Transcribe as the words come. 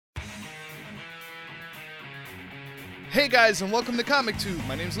Hey guys, and welcome to Comic Tube.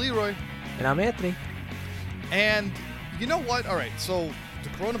 My name's Leroy. And I'm Anthony. And you know what? Alright, so the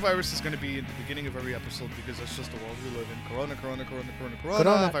coronavirus is going to be in the beginning of every episode because that's just the world we live in.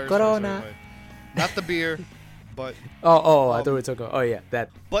 Coronavirus. Not the beer, but... I thought we were talking... Oh, yeah,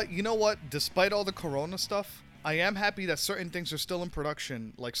 that. But you know what? Despite all the corona stuff, I am happy that certain things are still in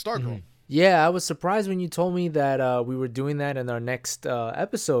production, like Stargirl. Mm-hmm. Yeah, I was surprised when you told me that we were doing that in our next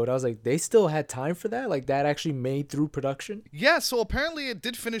episode. I was like, they still had time for that? Like, that actually made through production? Yeah, so apparently it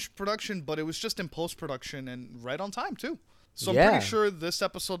did finish production, but it was just in post-production and right on time, too. So I'm pretty sure this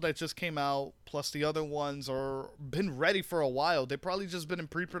episode that just came out, plus the other ones, are been ready for a while. They've probably just been in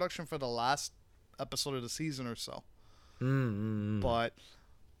pre-production for the last episode of the season or so.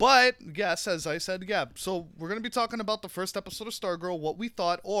 But, yes, as I said, yeah. So we're going to be talking about the first episode of Stargirl, what we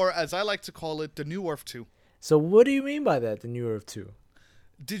thought, or as I like to call it, the New Earth 2. So what do you mean by that, the New Earth 2?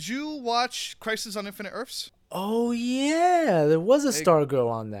 Did you watch Crisis on Infinite Earths? Oh, yeah. There was a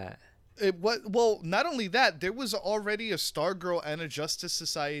Stargirl on that. Well, not only that, there was already a Stargirl and a Justice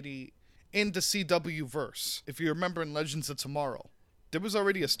Society in the CW verse. If you remember in Legends of Tomorrow, there was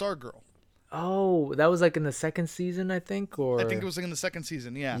already a Stargirl. Oh, that was like in the second season, I think, or... I think it was like in the second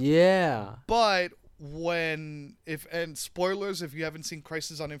season, yeah. Yeah. But and spoilers if you haven't seen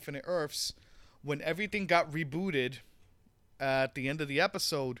Crisis on Infinite Earths, when everything got rebooted at the end of the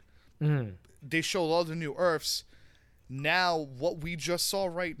episode, they showed all the new Earths. Now, what we just saw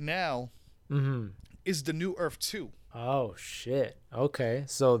right now is the New Earth 2. Oh, shit. Okay.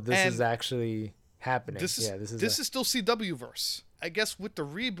 So this is actually happening. This is still CW verse. I guess with the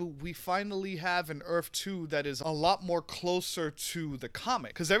reboot, we finally have an Earth 2 that is a lot more closer to the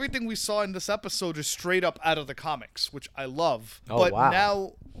comic. Because everything we saw in this episode is straight up out of the comics, which I love. Oh, but wow.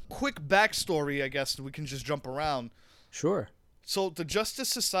 Now, quick backstory, I guess, we can just jump around. Sure. So the Justice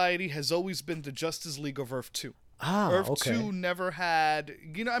Society has always been the Justice League of Earth 2. Earth 2 never had,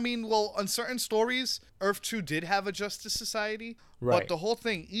 on certain stories, Earth 2 did have a Justice Society. Right. But the whole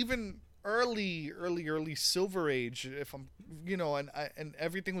thing, even early Silver Age, and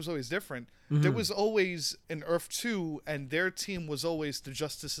everything was always different. There was always an Earth 2, and their team was always the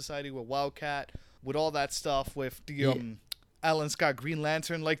Justice Society with Wildcat, with all that stuff, with the Alan Scott Green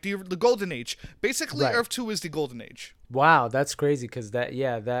Lantern, like the Golden Age. Basically, right. Earth 2 is the Golden Age. Wow, that's crazy, because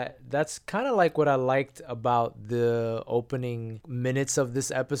that's kind of like what I liked about the opening minutes of this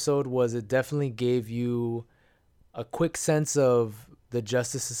episode, was it definitely gave you a quick sense of the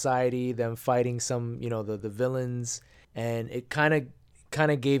Justice Society, them fighting some, the villains, and it kind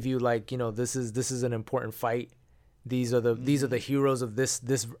of gave you like, this is an important fight. These are the heroes of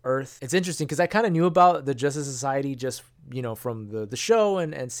this Earth. It's interesting because I kind of knew about the Justice Society just from the show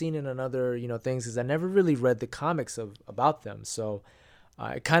and seen it in other things, because I never really read the comics about them. So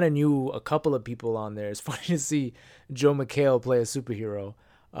I kind of knew a couple of people on there. It's funny to see Joe McHale play a superhero,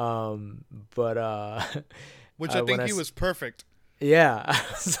 which I think he was perfect. Yeah, I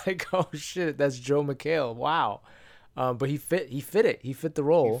was like, oh shit, that's Joe McHale. Wow. But he fit it. He fit the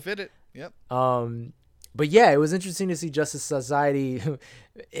role. He fit it. Yep. But yeah, it was interesting to see Justice Society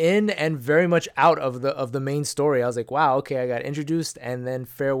in and very much out of the main story. I was like, wow, okay, I got introduced and then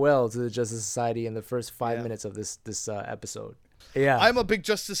farewell to the Justice Society in the first 5 minutes of this episode. Yeah. I'm a big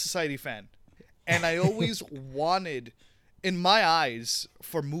Justice Society fan. And I always wanted, in my eyes,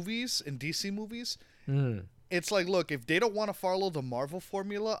 for movies, in DC movies, it's like, look, if they don't want to follow the Marvel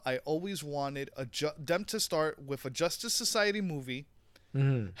formula, I always wanted them to start with a Justice Society movie,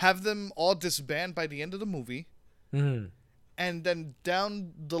 have them all disband by the end of the movie, and then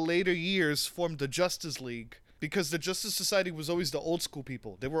down the later years form the Justice League, because the Justice Society was always the old school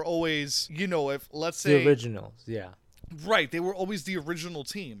people. They were always, if let's say... The originals, yeah. Right, they were always the original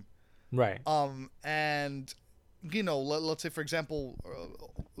team. Right. And... let's say, for example,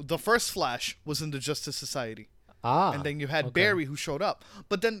 the first Flash was in the Justice Society. And then you had Barry who showed up.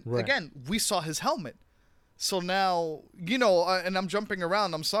 But then, again, we saw his helmet. So now, and I'm jumping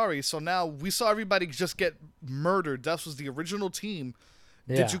around, I'm sorry. So now we saw everybody just get murdered. That was the original team.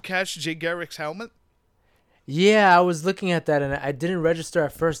 Yeah. Did you catch Jay Garrick's helmet? Yeah, I was looking at that, and I didn't register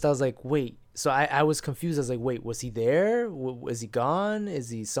at first. I was like, wait. So I was confused. I was like, wait, was he there? Is he gone?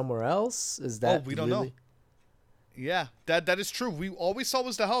 Is he somewhere else? Is that we don't know. Yeah, that is true. We all we saw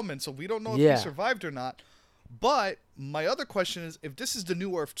was the helmet, so we don't know if he survived or not. But my other question is, if this is the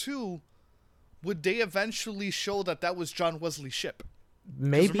New Earth 2, would they eventually show that was John Wesley's ship?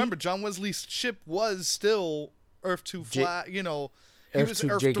 Maybe. Remember, John Wesley's ship was still Earth 2 flat. He was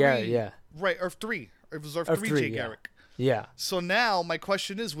Earth 3. Garrick, yeah. Right, Earth 3. It was Earth 3 Jay Garrick. Yeah. So now my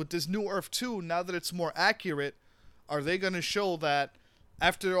question is, with this New Earth 2, now that it's more accurate, are they going to show that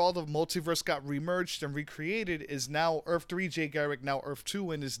after all the multiverse got remerged and recreated, is now Earth 3 Jay Garrick, now Earth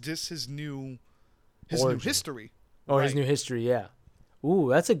 2, and is this his new history? Or his new history, yeah. Ooh,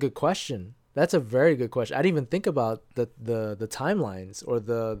 that's a good question. That's a very good question. I didn't even think about the timelines or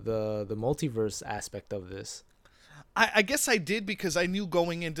the multiverse aspect of this. I guess I did, because I knew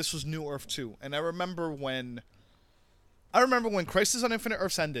going in this was New Earth 2, and I remember when Crisis on Infinite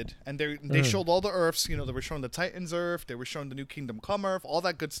Earths ended, and they showed all the Earths. You know, they were showing the Titans Earth, they were showing the New Kingdom Come Earth, all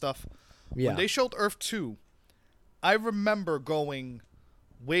that good stuff. Yeah. When they showed Earth 2, I remember going,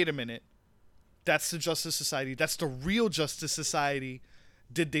 wait a minute, that's the Justice Society, that's the real Justice Society.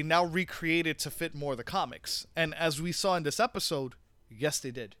 Did they now recreate it to fit more of the comics? And as we saw in this episode, yes,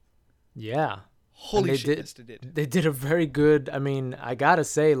 they did. Yeah. Holy shit, yes, they did. They did a very good, I mean, I gotta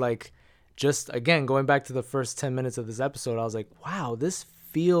say, like, just, again, going back to the first 10 minutes of this episode, I was like, wow, this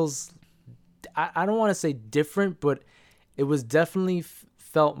feels, I don't want to say different, but it was definitely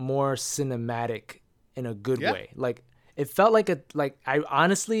felt more cinematic in a good way. Like, it felt like I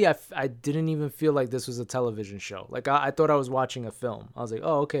honestly, I didn't even feel like this was a television show. Like, I thought I was watching a film. I was like,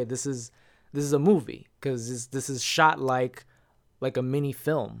 oh, okay, this is a movie, because this is shot like a mini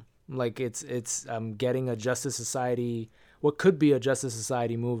film. Like, it's getting a Justice Society, what could be a Justice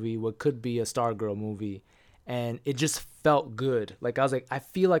Society movie, what could be a Stargirl movie, and it just felt good. Like, I was like, I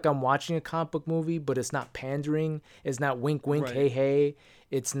feel like I'm watching a comic book movie, but it's not pandering, it's not wink wink, right. Hey,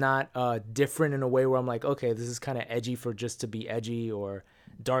 it's not different in a way where I'm like, okay, this is kind of edgy for just to be edgy, or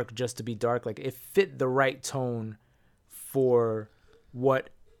dark just to be dark. Like, it fit the right tone for what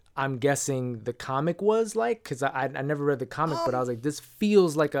I'm guessing the comic was like, because I never read the comic, but I was like, this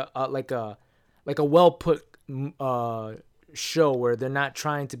feels like a well put show where they're not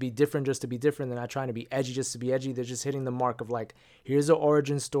trying to be different just to be different. They're not trying to be edgy just to be edgy. They're just hitting the mark of, like, here's the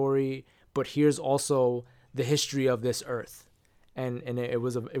origin story, but here's also the history of this Earth, and it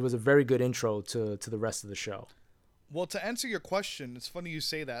was a very good intro to the rest of the show. Well, to answer your question, it's funny you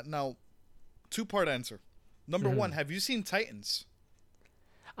say that. Now, 2-part answer. Number one, have you seen Titans?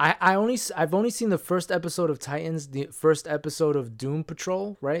 I've only seen the first episode of Titans, the first episode of Doom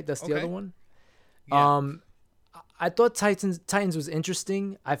Patrol, right? That's the other one. Yeah. I thought Titans was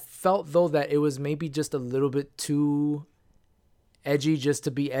interesting. I felt, though, that it was maybe just a little bit too edgy just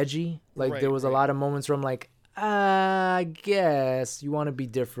to be edgy. Like, there was a lot of moments where I'm like, I guess you want to be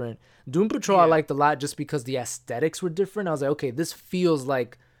different. Doom Patrol I liked a lot just because the aesthetics were different. I was like, okay, this feels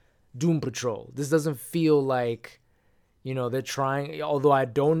like Doom Patrol. This doesn't feel like, you know, they're trying, although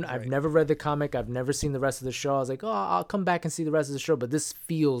I've never read the comic, I've never seen the rest of the show. I was like, oh, I'll come back and see the rest of the show, but this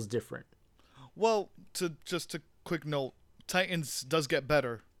feels different. Well, to quick note, Titans does get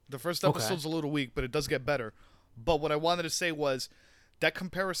better. The first episode's a little weak, but it does get better. But what I wanted to say was, that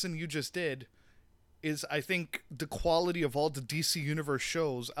comparison you just did is, I think, the quality of all the DC Universe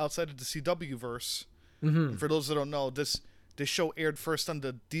shows outside of the CW verse. Mm-hmm. For those that don't know, this show aired first on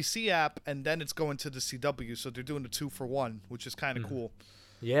the DC app, and then it's going to the CW, so they're doing a 2-for-1, which is kind of cool.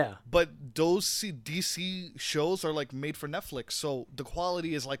 Yeah. But those DC shows are, like, made for Netflix, so the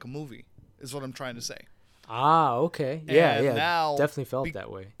quality is like a movie, is what I'm trying to say. Ah, okay. Yeah, and yeah. Now, definitely felt that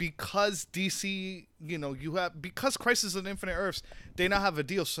way. Because DC, you know, because Crisis on Infinite Earths, they now have a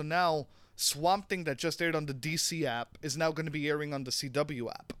deal, so now Swamp Thing that just aired on the DC app is now going to be airing on the CW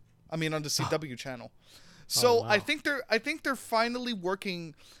app. I mean, on the CW channel. So I think they're finally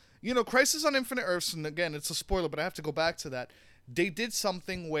working. You know, Crisis on Infinite Earths, and again, it's a spoiler, but I have to go back to that. They did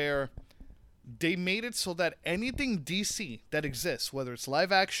something where they made it so that anything DC that exists, whether it's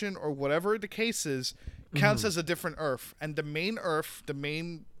live action or whatever the case is, counts as a different Earth. And the main Earth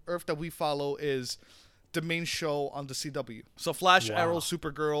that we follow is the main show on the CW. So Flash, Arrow,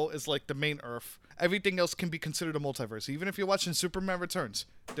 Supergirl is like the main Earth. Everything else can be considered a multiverse. Even if you're watching Superman Returns,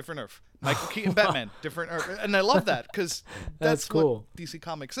 different Earth. Michael Keaton Batman, different Earth. And I love that, because that's cool. What DC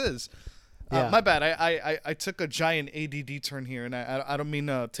Comics is. My bad. I took a giant ADD turn here, and I don't mean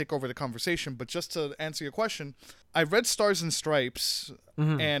to take over the conversation, but just to answer your question, I read Stars and Stripes,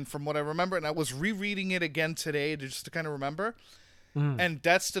 and from what I remember, and I was rereading it again today just to kind of remember, and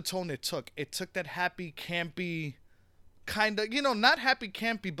that's the tone it took. It took that happy, campy, kind of, you know, not happy,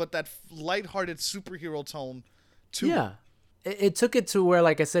 campy, but that lighthearted superhero tone to it. It took it to where,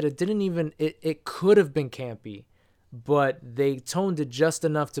 like I said, it didn't even, it could have been campy, but they toned it just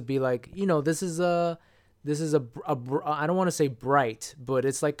enough to be like, you know, this is a I don't want to say bright, but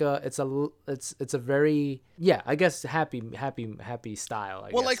it's like it's a very, I guess happy style.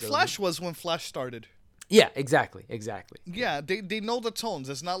 Well, like Flash was when Flash started. Yeah, exactly. Yeah, they know the tones.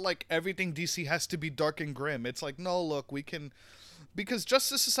 It's not like everything DC has to be dark and grim. It's like, no, look, we can, because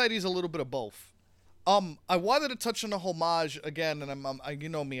Justice Society is a little bit of both. I wanted to touch on a homage again, and you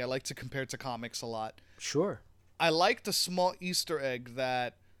know me, I like to compare to comics a lot. Sure. I like the small Easter egg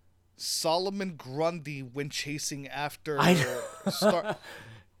that Solomon Grundy, when chasing after Star,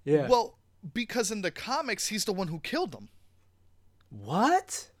 Yeah. well, because in the comics he's the one who killed him.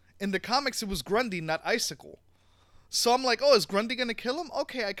 What? In the comics, it was Grundy, not Icicle. So I'm like, oh, is Grundy gonna kill him?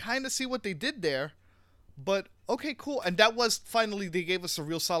 Okay, I kind of see what they did there, but okay, cool. And that was finally they gave us a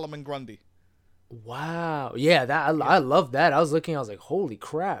real Solomon Grundy. Wow. Yeah, I love that. I was looking, I was like, holy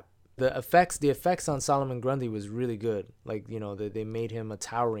crap. The effects on Solomon Grundy was really good. Like, you know, they made him a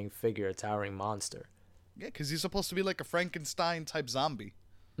towering figure, a towering monster. Yeah, because he's supposed to be like a Frankenstein type zombie.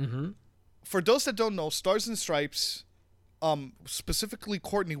 Mm-hmm. For those that don't know, Stars and Stripes, specifically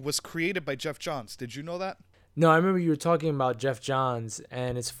Courtney, was created by Jeff Johns. Did you know that? No, I remember you were talking about Jeff Johns,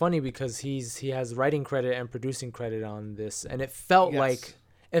 and it's funny because he has writing credit and producing credit on this, and it felt like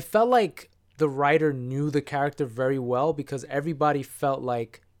the writer knew the character very well because everybody felt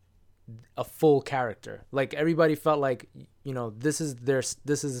like a full character. Like everybody felt like, you know, this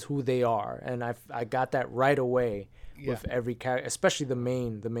is who they are, and I got that right away with every character, especially the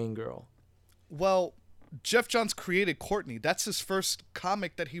main girl. Well, Jeff Johns created Courtney. That's his first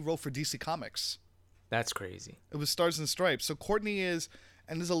comic that he wrote for DC Comics. That's crazy. It was Stars and Stripes. So Courtney is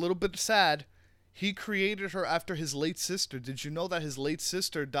a little bit sad. He created her after his late sister. Did you know that his late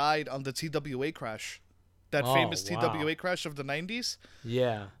sister died on the TWA crash? That famous TWA crash of the 90s?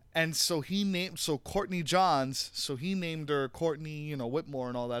 Yeah. And so Courtney Johns, so he named her Courtney, you know, Whitmore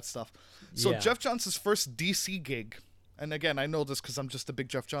and all that stuff. So Jeff Johns' first DC gig, and again, I know this because I'm just a big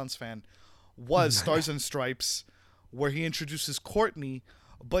Jeff Johns fan, was Stars and Stripes, where he introduces Courtney,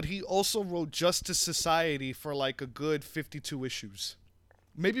 but he also wrote Justice Society for like a good 52 issues.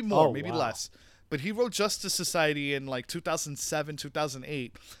 Maybe more, maybe less. But he wrote Justice Society in like 2007,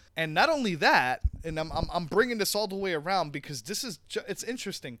 2008. And not only that, and I'm bringing this all the way around because it's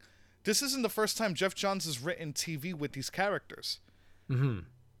interesting. This isn't the first time Jeff Johns has written TV with these characters. Mm-hmm.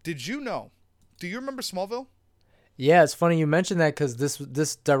 Did you know? Do you remember Smallville? Yeah, it's funny you mentioned that because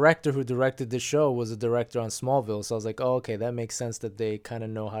this director who directed this show was a director on Smallville. So I was like, oh, okay, that makes sense that they kind of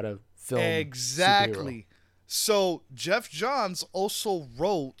know how to film. Exactly. Superhero. So Jeff Johns also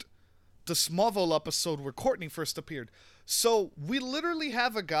wrote the Smallville episode where Courtney first appeared. So we literally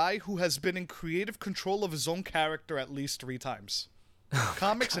have a guy who has been in creative control of his own character at least 3 times.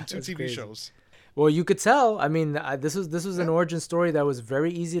 Comics and 2 TV crazy. shows. Well, you could tell. I mean, this was an origin story that was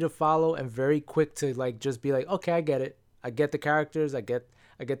very easy to follow and very quick to like just be like, okay, I get it. I get the characters. I get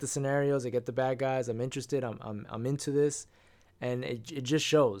the scenarios. I get the bad guys. I'm interested. I'm into this, and it just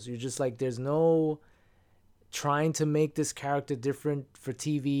shows. You're just like, there's no trying to make this character different for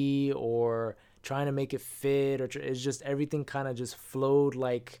TV or trying to make it fit, or it's just everything kind of just flowed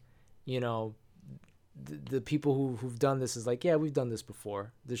like, you know. The people who've done this is like, yeah, we've done this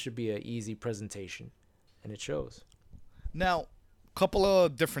before. This should be an easy presentation, and it shows. Now, couple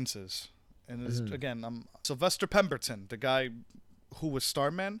of differences, and again, Sylvester Pemberton, the guy who was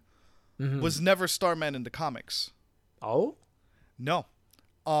Starman, was never Starman in the comics. Oh, no.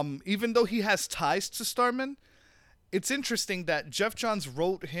 Even though he has ties to Starman, it's interesting that Jeff Johns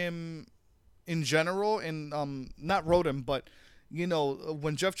wrote him in general, and not wrote him, but you know,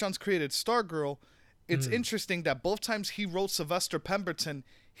 when Jeff Johns created Stargirl. It's interesting that both times he wrote Sylvester Pemberton,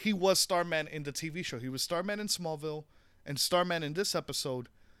 he was Starman in the TV show. He was Starman in Smallville and Starman in this episode,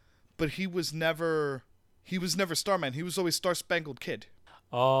 but he was never Starman. He was always Star Spangled Kid.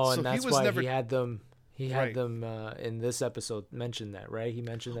 Oh, so and that's why he had them. He had them in this episode mention that, right? He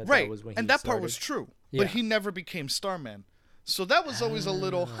mentioned that that was when he and that started. part was true, but he never became Starman. So that was always a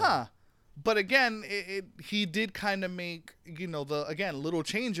little, But again, he did kind of make, you know, little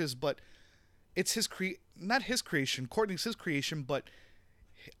changes, but it's not his creation. Courtney's his creation, but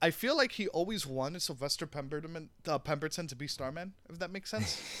I feel like he always wanted Sylvester Pemberton to be Starman, if that makes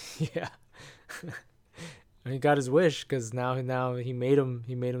sense. Yeah. He got his wish because now he made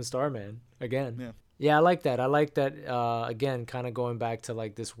him Starman again. Yeah. Yeah, I like that. Again, kind of going back to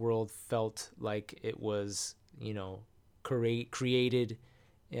like this world felt like it was, you know, created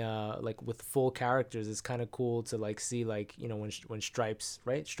like with full characters. It's kind of cool to like see, like, you know, when Stripes,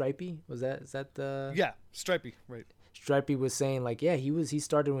 right? Stripey, is that the Stripey, right? Stripey was saying like, yeah, he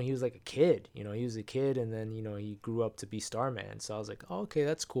started when he was like a kid, you know, he was a kid, and then, you know, he grew up to be Starman. So I was like, oh, okay,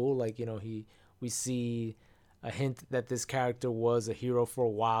 that's cool. Like, you know, we see a hint that this character was a hero for a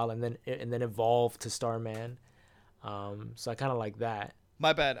while and then evolved to Starman. So I kind of like that.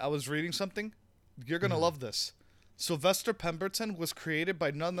 My bad. I was reading something. You're gonna love this. Sylvester Pemberton was created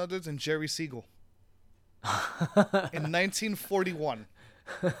by none other than Jerry Siegel in 1941.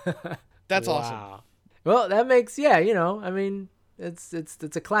 That's awesome. Well, that makes I mean, it's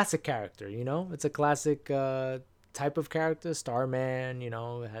a classic character, It's a classic type of character, Starman,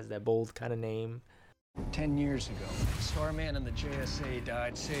 it has that bold kind of name. 10 years ago, Starman and the JSA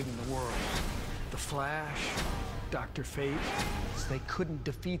died saving the world. The Flash, Dr. Fate, they couldn't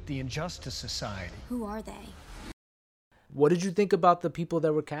defeat the Injustice Society. Who are they? What did you think about the people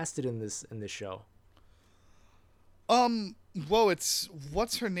that were casted in this show? Well, it's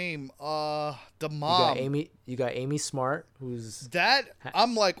what's her name? The mom. You got Amy Smart, who's that.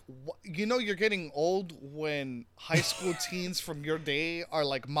 I'm like, you're getting old when high school teens from your day are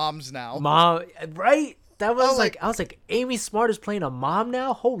like moms now. Mom, right? That was I was like, Amy Smart is playing a mom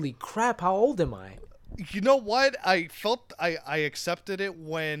now. Holy crap! How old am I? You know what? I felt I accepted it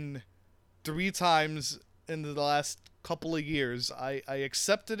when 3 times in the last couple of years I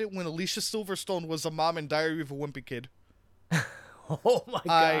accepted it when Alicia Silverstone was a mom in Diary of a Wimpy Kid. Oh my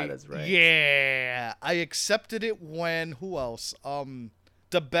god, that's right. Yeah, I accepted it when who else?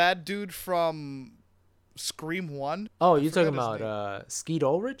 The bad dude from Scream 1. Oh, you're talking about Skeet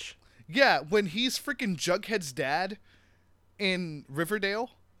Ulrich? Yeah, when he's freaking Jughead's dad in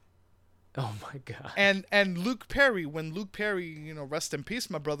Riverdale. Oh my god. And Luke Perry, when Luke Perry, rest in peace,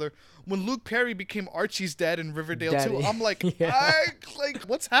 my brother. When Luke Perry became Archie's dad in Riverdale too, I'm like,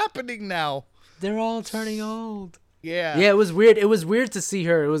 what's happening now? They're all turning old. Yeah. Yeah, it was weird. It was weird to see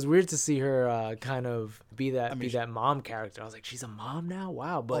her. It was weird to see her kind of be that mom character. I was like, she's a mom now.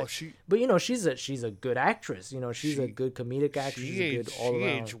 Wow. But she's a good actress. She's a good comedic actress. She's a good all around. She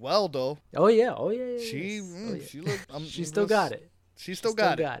aged well though. Oh yeah. She looked. She still got it. She still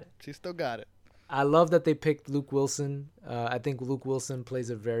got it. She still got it. I love that they picked Luke Wilson. I think Luke Wilson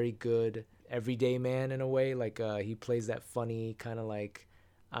plays a very good everyday man in a way. Like he plays that funny kind of like.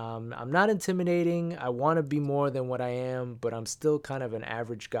 I'm not intimidating. I want to be more than what I am, but I'm still kind of an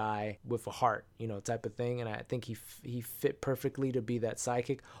average guy with a heart, type of thing. And I think he fit perfectly to be that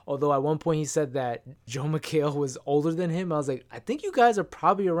sidekick. Although at one point he said that Joe McHale was older than him. I was like, I think you guys are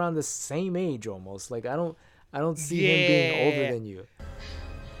probably around the same age almost. Like I don't see him being older than you.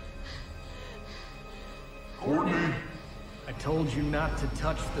 Courtney, I told you not to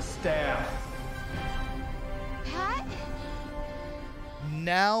touch the staff. Pat?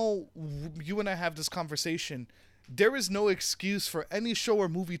 Now you and I have this conversation. There is no excuse for any show or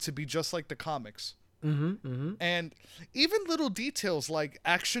movie to be just like the comics. And even little details like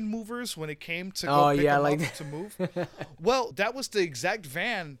action movers when it came to go pick them up to move. Well, that was the exact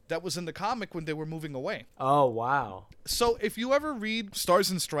van that was in the comic when they were moving away. Oh, wow. So if you ever read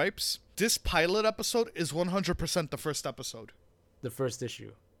Stars and Stripes, this pilot episode is 100% the first episode. The first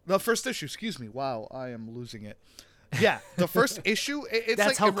issue. The first issue, excuse me. Wow, I am losing it. Yeah, the first issue.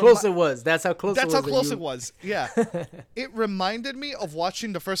 That's how close it was. That's how close it was. Yeah. It reminded me of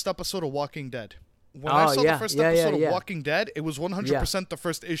watching the first episode of Walking Dead. When I saw the first episode of Walking Dead, it was 100% the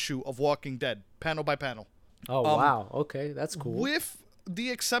first issue of Walking Dead, panel by panel. Oh, wow. Okay, that's cool. With the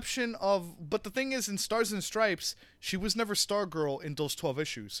exception of... But the thing is, in Stars and Stripes, she was never Stargirl in those 12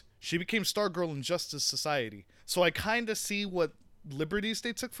 issues. She became Stargirl in Justice Society. So I kind of see what liberties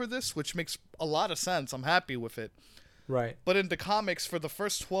they took for this, which makes a lot of sense. I'm happy with it. Right. But in the comics, for the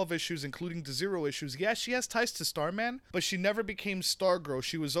first 12 issues, including the Zero issues, yeah, she has ties to Starman, but she never became Stargirl.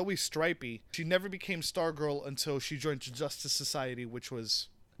 She was always Stripey. She never became Stargirl until she joined Justice Society, which was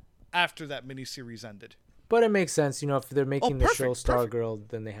after that miniseries ended. But it makes sense, if they're making the show Stargirl,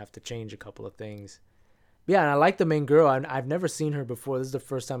 then they have to change a couple of things. But yeah, and I like the main girl. I've never seen her before. This is the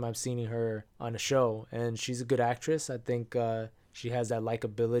first time I've seen her on a show, and she's a good actress. I think she has that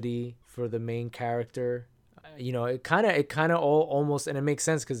likability for the main character. It kind of all almost, and it makes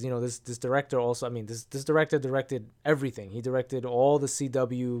sense because this director also. I mean, this director directed everything. He directed all the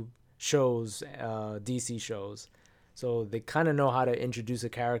CW shows, DC shows, so they kind of know how to introduce a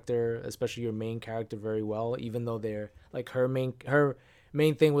character, especially your main character, very well. Even though they're like her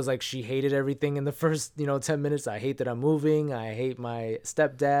main thing was like she hated everything in the first 10 minutes. I hate that I'm moving. I hate my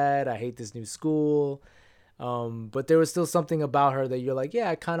stepdad. I hate this new school. But there was still something about her that you're like, yeah,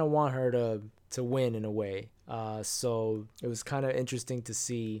 I kind of want her to win in a way. So it was kind of interesting to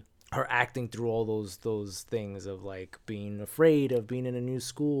see her acting through all those things of like being afraid of being in a new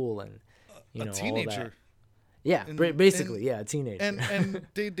school and a teenager. All that. Yeah, basically, a teenager. And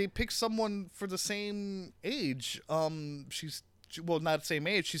they picked someone for the same age. She's not the same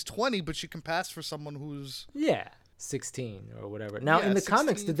age. She's 20, but she can pass for someone who's 16 or whatever. Now in the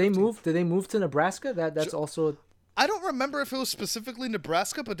comics, did they move to Nebraska? That's also. I don't remember if it was specifically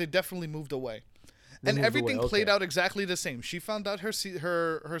Nebraska, but they definitely moved away. And everything played out exactly the same. She found out her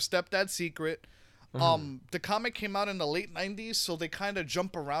stepdad's secret. The comic came out in the late 90s, so they kind of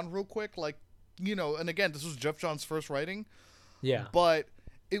jump around real quick. Like, and again, this was Jeff Johns' first writing. Yeah. But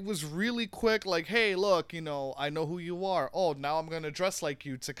it was really quick, like, hey, look, I know who you are. Oh, now I'm going to dress like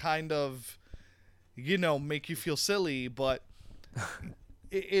you to kind of, make you feel silly. But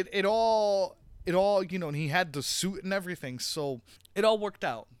it all, and he had the suit and everything. So it all worked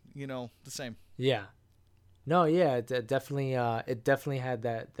out, the same. Yeah. No, yeah, it definitely had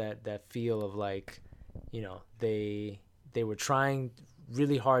that feel of like, they were trying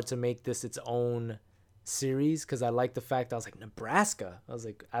really hard to make this its own series, because I like the fact I was like, Nebraska. I was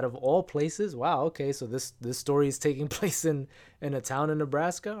like, out of all places, wow, okay, so this story is taking place in a town in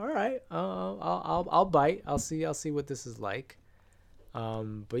Nebraska. All right, I'll bite. I'll see what this is like.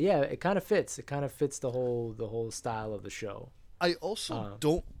 But yeah, it kind of fits. It kind of fits the whole style of the show. I also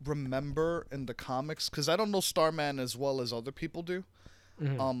don't remember in the comics, because I don't know Starman as well as other people do.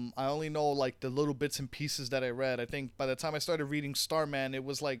 Mm-hmm. I only know like the little bits and pieces that I read. I think by the time I started reading Starman, it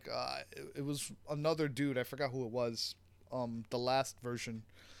was like it was another dude. I forgot who it was. The last version.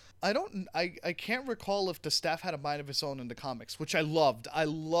 I can't recall if the staff had a mind of its own in the comics, which I loved. I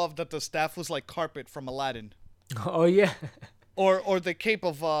loved that the staff was like carpet from Aladdin. Oh yeah. Or the cape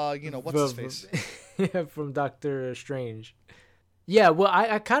of what's his face? Yeah, from Doctor Strange. Yeah, well,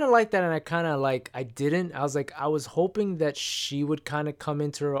 I kind of like that, and I kind of I didn't. I was like, I was hoping that she would kind of come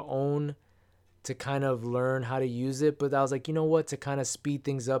into her own to kind of learn how to use it, but I was like, you know what, to kind of speed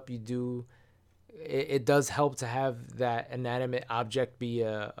things up, it does help to have that inanimate object be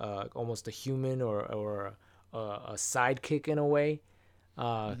almost a human or a sidekick in a way,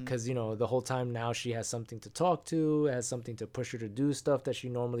 because the whole time now she has something to talk to, has something to push her to do stuff that she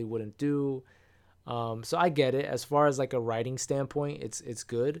normally wouldn't do. So I get it. As far as like a writing standpoint, it's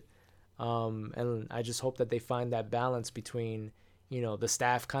good. And I just hope that they find that balance between, the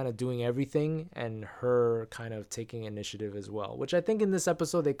staff kind of doing everything and her kind of taking initiative as well, which I think in this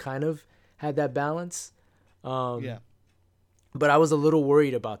episode they kind of had that balance. Yeah. But I was a little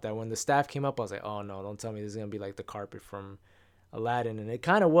worried about that when the staff came up. I was like, oh no, don't tell me this is gonna be like the carpet from Aladdin, and it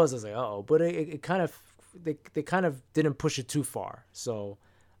kind of was. I was like, oh, but it kind of they kind of didn't push it too far. So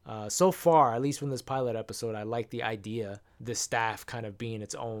far, at least from this pilot episode, I like the idea, the staff kind of being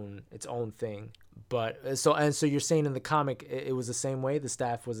its own thing. But so you're saying in the comic it was the same way, the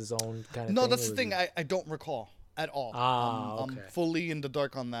staff was its own kind of no, thing? That's the thing. I don't recall at all. Okay. I'm fully in the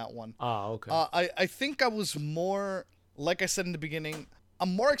dark on that one. Okay. I think I was more, like I said in the beginning,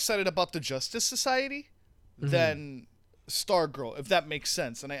 I'm more excited about the Justice Society than Stargirl, if that makes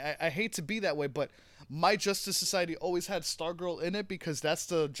sense. And I hate to be that way, but my Justice Society always had Stargirl in it because that's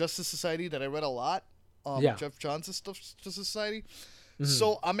the Justice Society that I read a lot. Jeff Johns' Justice Society.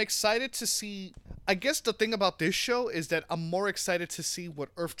 So I'm excited to see. I guess the thing about this show is that I'm more excited to see what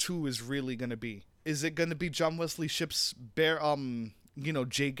Earth 2 is really going to be. Is it going to be John Wesley Shipp's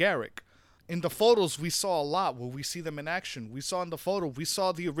Jay Garrick? In the photos, we saw a lot where we see them in action. We saw in the photo, we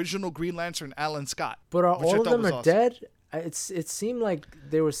saw the original Green Lantern, Alan Scott. But are all of them awesome. Dead? It seemed like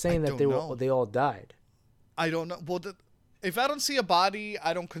they were saying that they all died. I don't know. Well, if I don't see a body,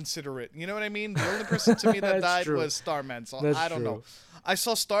 I don't consider it. You know what I mean? The only person to me that died was Starman. So I don't know. I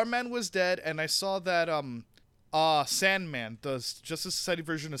saw Starman was dead, and I saw that Sandman, the Justice Society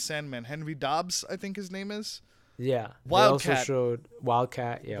version of Sandman, Henry Dobbs, I think his name is. Yeah. Wildcat. They also showed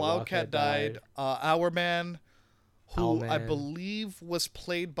Wildcat. Yeah. Wildcat died. Hourman, who I believe was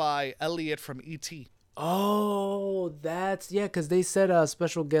played by Elliot from E.T. Oh, because they said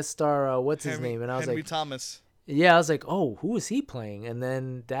special guest star, what's his name? And I was Henry Thomas. Yeah, I was like, oh, who is he playing? And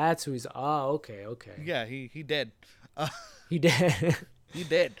then that's who he's. Oh, okay. Yeah, he dead. He dead. He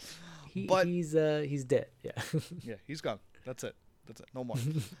dead. But he's dead. Yeah. Yeah, he's gone. That's it. No more.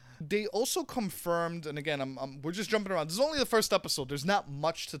 They also confirmed, and again, we're just jumping around. This is only the first episode. There's not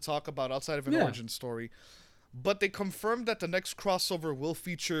much to talk about outside of an origin story. But they confirmed that the next crossover will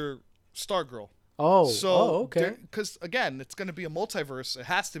feature Stargirl. Okay. Because again, it's going to be a multiverse. It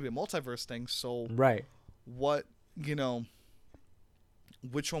has to be a multiverse thing. So right. What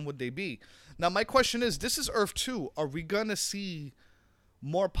which one would they be? Now my question is, this is Earth 2. Are we going to see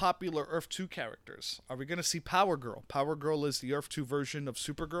more popular Earth 2 characters? Are we going to see Power Girl? Power Girl is the Earth 2 version of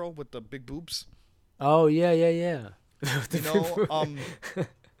Supergirl with the big boobs. Oh yeah.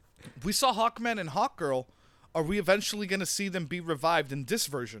 We saw Hawkman and Hawkgirl. Are we eventually going to see them be revived in this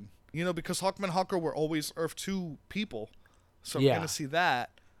version? Because Hawkman and Hawkgirl were always Earth 2 people. So we're going to see that.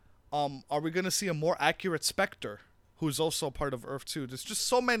 Are we going to see a more accurate Spectre, who's also part of Earth 2? There's just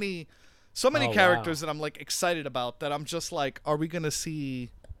so many characters that I'm like excited about, that I'm just like, are we going to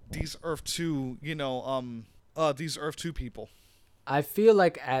see these Earth 2, these Earth 2 people? I feel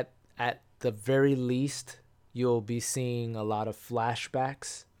like at the very least, you'll be seeing a lot of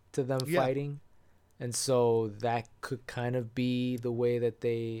flashbacks to them fighting. And so that could kind of be the way that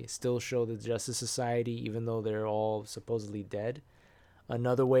they still show the Justice Society, even though they're all supposedly dead.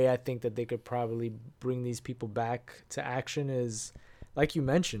 Another way I think that they could probably bring these people back to action is, like you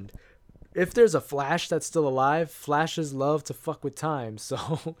mentioned, if there's a Flash that's still alive, Flashes love to fuck with time.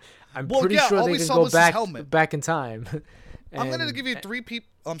 So I'm pretty sure they can go back in time. I'm going to give you 3 people.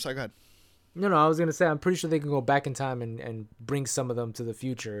 Oh, I'm sorry, go ahead. No, I was going to say, I'm pretty sure they can go back in time and bring some of them to the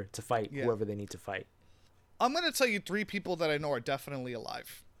future to fight whoever they need to fight. I'm going to tell you 3 people that I know are definitely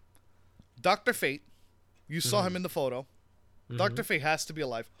alive. Dr. Fate. You saw him in the photo. Dr. Fate has to be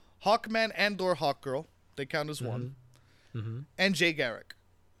alive. Hawkman and or Hawkgirl. They count as one. And Jay Garrick.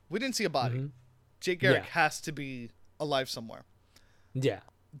 We didn't see a body. Jay Garrick has to be alive somewhere. Yeah.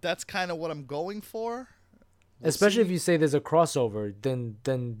 That's kind of what I'm going for. Especially if you say there's a crossover,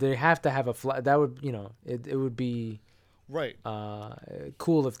 then they have to have a Flash. That would, it would be right.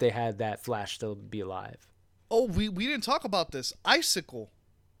 Cool if they had that Flash still be alive. Oh, we didn't talk about this. Icicle,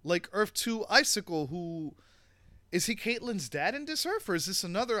 like Earth 2 Icicle, who is he Caitlyn's dad in this Earth, or is this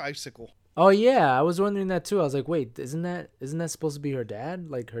another Icicle? Oh yeah, I was wondering that too. I was like, wait, isn't that supposed to be her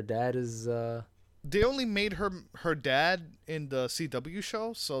dad? Like her dad is. They only made her dad in the CW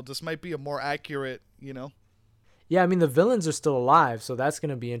show, so this might be a more accurate, Yeah, I mean, the villains are still alive, so that's going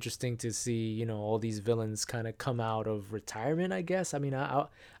to be interesting to see, all these villains kind of come out of retirement, I guess. I mean, I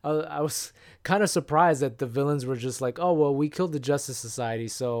was kind of surprised that the villains were just like, oh, well, we killed the Justice Society,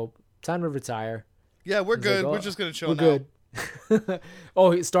 so time to retire. Yeah, we're good. Like, we're just going to chill now. Good.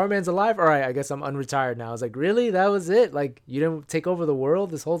 Oh, Starman's alive? All right, I guess I'm unretired now. I was like, really? That was it? Like, you didn't take over the world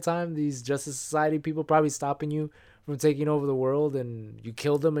this whole time? These Justice Society people probably stopping you from taking over the world, and you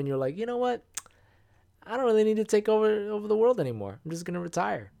killed them, and you're like, you know what? I don't really need to take over the world anymore. I'm just gonna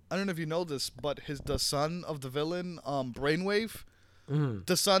retire. I don't know if you know this, but the son of the villain, Brainwave,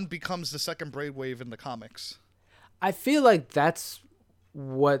 the son becomes the second Brainwave in the comics. I feel like that's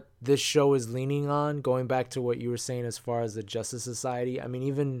what this show is leaning on. Going back to what you were saying as far as the Justice Society. I mean,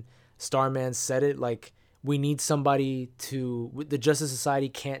 even Starman said it. Like, we need somebody to. The Justice Society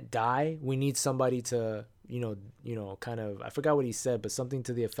can't die. We need somebody to, kind of. I forgot what he said, but something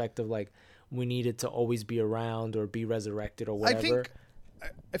to the effect of like, we needed to always be around or be resurrected or whatever. I think,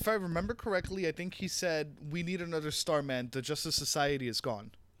 if I remember correctly, I think he said, we need another Starman. The Justice Society is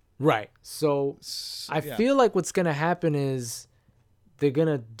gone. Right. So I feel like what's going to happen is they're going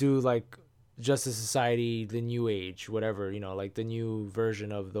to do like Justice Society, the New Age, whatever, like the new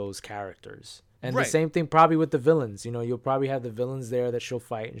version of those characters. And the same thing probably with the villains. You'll probably have the villains there that she'll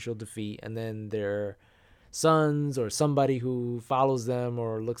fight and she'll defeat. And then their sons or somebody who follows them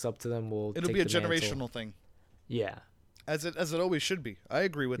or looks up to them will it'll be a generational thing. Yeah, as it always should be. I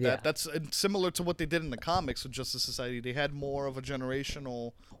agree with that. That's similar to what they did in the comics with Justice Society. They had more of a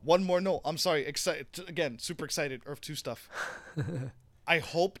generational. One more note. I'm sorry. Excited again. Super excited. Earth 2 stuff. I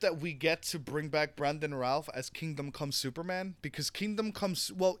hope that we get to bring back Brandon Routh as Kingdom Come Superman, because Kingdom Comes.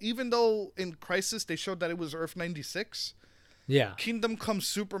 Well, even though in Crisis they showed that it was Earth 96. Yeah. Kingdom Come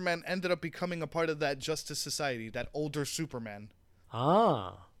Superman ended up becoming a part of that Justice Society, that older Superman.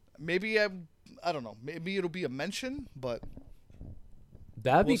 Ah. Maybe I don't know. Maybe it'll be a mention, but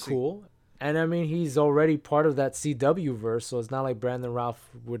that'd be cool. And I mean, he's already part of that CW verse, so it's not like Brandon Routh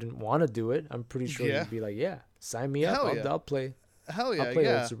wouldn't want to do it. I'm pretty sure he'd be like, "Yeah, sign me up. I'll play. Hell yeah, I'll play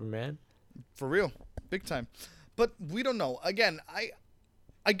old Superman for real, big time." But we don't know. Again,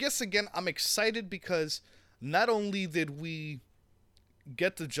 I guess again I'm excited because not only did we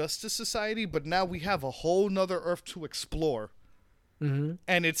get the Justice Society, but now we have a whole nother Earth to explore. And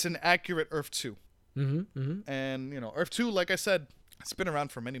it's an accurate Earth 2. And, Earth 2, like I said, it's been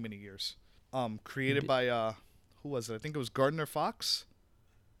around for many, many years. Created by, who was it? I think it was Gardner Fox.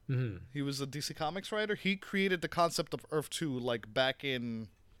 He was a DC Comics writer. He created the concept of Earth 2, like, back in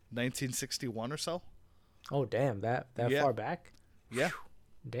 1961 or so. Oh, damn. That far back? Yeah.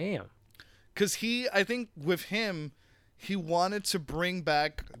 Damn. Because I think with him, he wanted to bring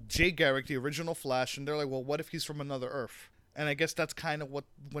back Jay Garrick, the original Flash, and they're like, well, what if he's from another Earth? And I guess that's kind of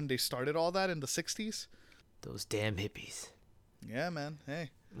when they started all that in the 60s. Those damn hippies. Yeah, man.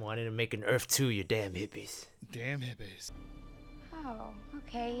 Hey. Wanted to make an Earth 2, you damn hippies. Damn hippies. Oh,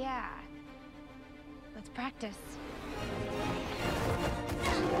 okay, yeah. Let's practice.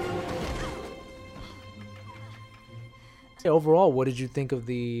 Overall, what did you think of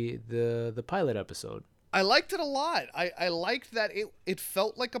the pilot episode? I liked it a lot. I liked that it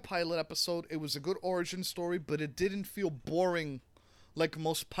felt like a pilot episode. It was a good origin story, but it didn't feel boring like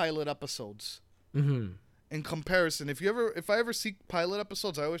most pilot episodes. In comparison, if I ever see pilot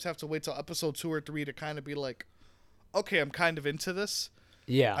episodes, I always have to wait till episode 2 or 3 to kind of be like, okay, I'm kind of into this.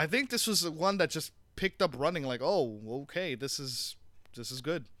 Yeah. I think this was the one that just picked up running like, oh, okay, this is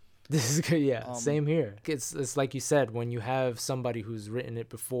good. This is good. Yeah, same here. It's like you said, when you have somebody who's written it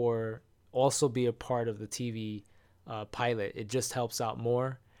before also be a part of the TV pilot, it just helps out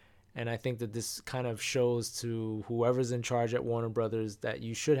more. And I think that this kind of shows to whoever's in charge at Warner Brothers that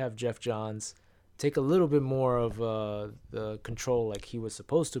you should have Geoff Johns take a little bit more of the control like he was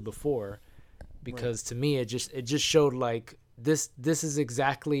supposed to before, because to me it just showed like this is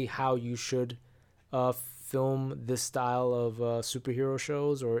exactly how you should film this style of superhero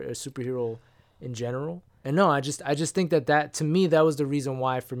shows or a superhero in general. And no, I just think that to me, that was the reason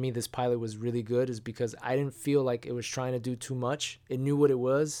why for me this pilot was really good, is because I didn't feel like it was trying to do too much. It knew what it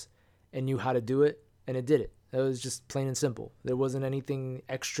was and knew how to do it, and it did it. It was just plain and simple. There wasn't anything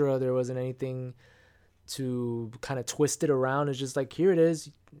extra. There wasn't anything to kind of twist it around. It's just like, here it is.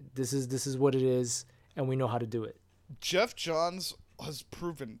 This is what it is, and we know how to do it. Geoff Johns has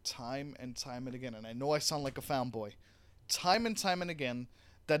proven time and time and again, and I know I sound like a fanboy, time and again,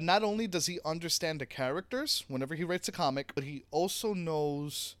 that not only does he understand the characters whenever he writes a comic, but he also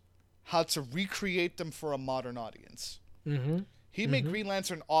knows how to recreate them for a modern audience. Mm-hmm. He made Green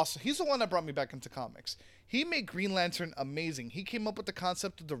Lantern awesome. He's the one that brought me back into comics. He made Green Lantern amazing. He came up with the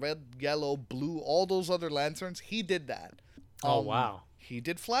concept of the red, yellow, blue, all those other lanterns. He did that. Oh, wow. He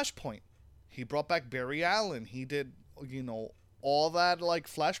did Flashpoint. He brought back Barry Allen. He did, all that like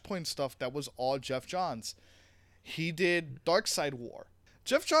Flashpoint stuff. That was all Geoff Johns. He did Darkseid War.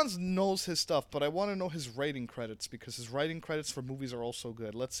 Geoff Johns knows his stuff, but I want to know his writing credits, because his writing credits for movies are also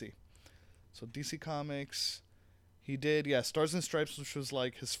good. Let's see. So DC Comics, he did, Stars and Stripes, which was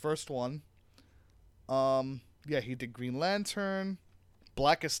like his first one. He did Green Lantern,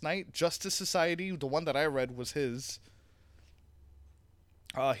 Blackest Night, Justice Society, the one that I read was his.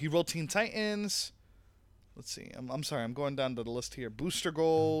 He wrote Teen Titans. Let's see. I'm sorry. I'm going down to the list here. Booster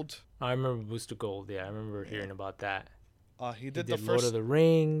Gold. I remember Booster Gold. Yeah, I remember hearing about that. He did the first Lord of the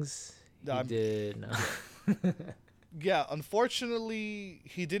Rings. He did. No. Yeah, unfortunately,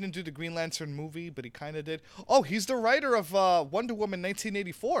 he didn't do the Green Lantern movie, but he kind of did. Oh, he's the writer of Wonder Woman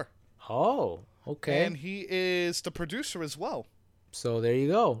 1984. Oh, okay. And he is the producer as well. So there you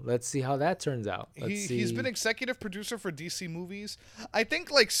go. Let's see how that turns out. He's been executive producer for DC movies. I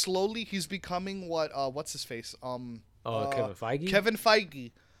think like slowly he's becoming what's his face? Kevin Feige? Kevin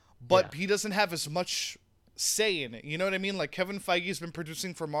Feige. But he doesn't have as much say in it. You know what I mean? Like Kevin Feige's been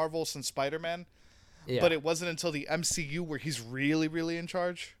producing for Marvel since Spider-Man. Yeah. But it wasn't until the MCU where he's really, really in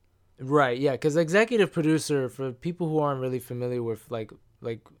charge. Right, yeah, because executive producer, for people who aren't really familiar with like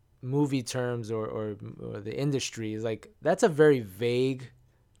movie terms or the industry, is like, that's a very vague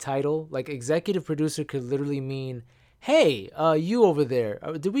title. Like executive producer could literally mean, hey, you over there,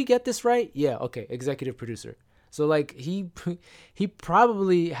 did we get this right? Yeah, okay, executive producer. So like he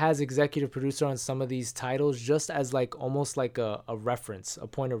probably has executive producer on some of these titles just as like almost like a reference, a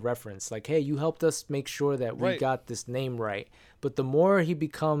point of reference. Like, hey, you helped us make sure that we got this name right. But the more he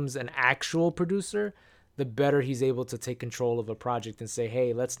becomes an actual producer, the better he's able to take control of a project and say,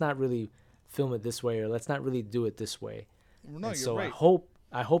 hey, let's not really film it this way, or let's not really do it this way. No, and you're so right.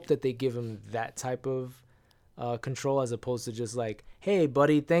 I hope that they give him that type of control, as opposed to just like, hey,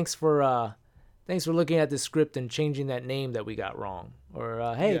 buddy, thanks for looking at the script and changing that name that we got wrong.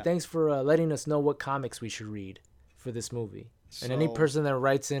 Or, hey, thanks for letting us know what comics we should read for this movie. And any person that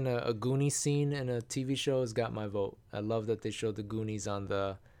writes in a Goonies scene in a TV show has got my vote. I love that they showed the Goonies on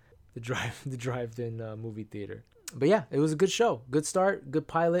the drive-in movie theater. But yeah, it was a good show. Good start, good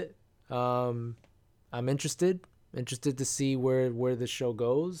pilot. I'm interested to see where the show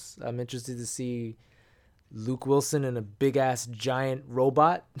goes. I'm interested to see Luke Wilson and a big ass giant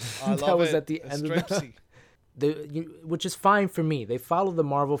robot that was at the end of which is fine for me. They follow the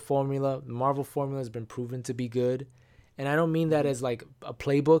Marvel formula. The Marvel formula has been proven to be good, and I don't mean that as like a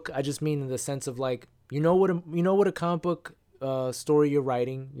playbook. I just mean in the sense of like, you know what a comic book story you're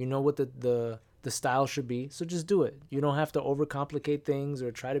writing. You know what the style should be. So just do it. You don't have to overcomplicate things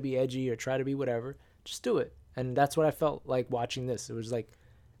or try to be edgy or try to be whatever. Just do it. And that's what I felt like watching this. It was like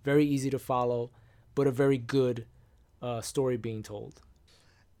very easy to follow, but a very good story being told.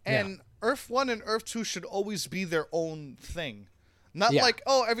 And Earth 1 and Earth 2 should always be their own thing. Not like,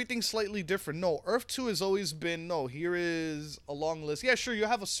 oh, everything's slightly different. No, Earth 2 has always been, no, here is a long list. Yeah, sure, you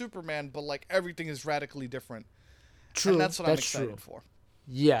have a Superman, but like everything is radically different. True. And that's what I'm excited for.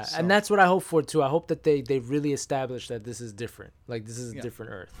 Yeah, so. And that's what I hope for too. I hope that they really establish that this is different. Like this is a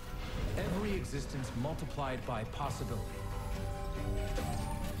different Earth. Every existence multiplied by possibility.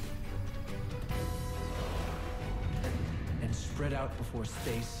 And spread out before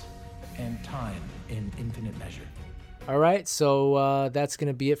space and time in infinite measure. All right, so that's going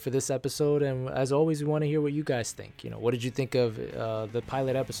to be it for this episode. And as always, we want to hear what you guys think. What did you think of the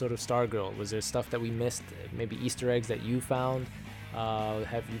pilot episode of Stargirl? Was there stuff that we missed, maybe Easter eggs that you found?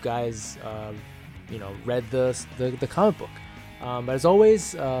 Have you guys, read the comic book? But as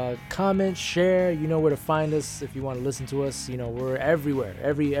always, comment, share. You know where to find us if you want to listen to us. We're everywhere.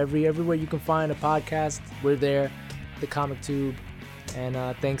 Everywhere you can find a podcast, we're there. The Comic Tube. And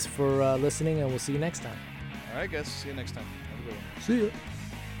thanks for listening, and we'll see you next time. All right, guys. See you next time. Have a good one. See ya.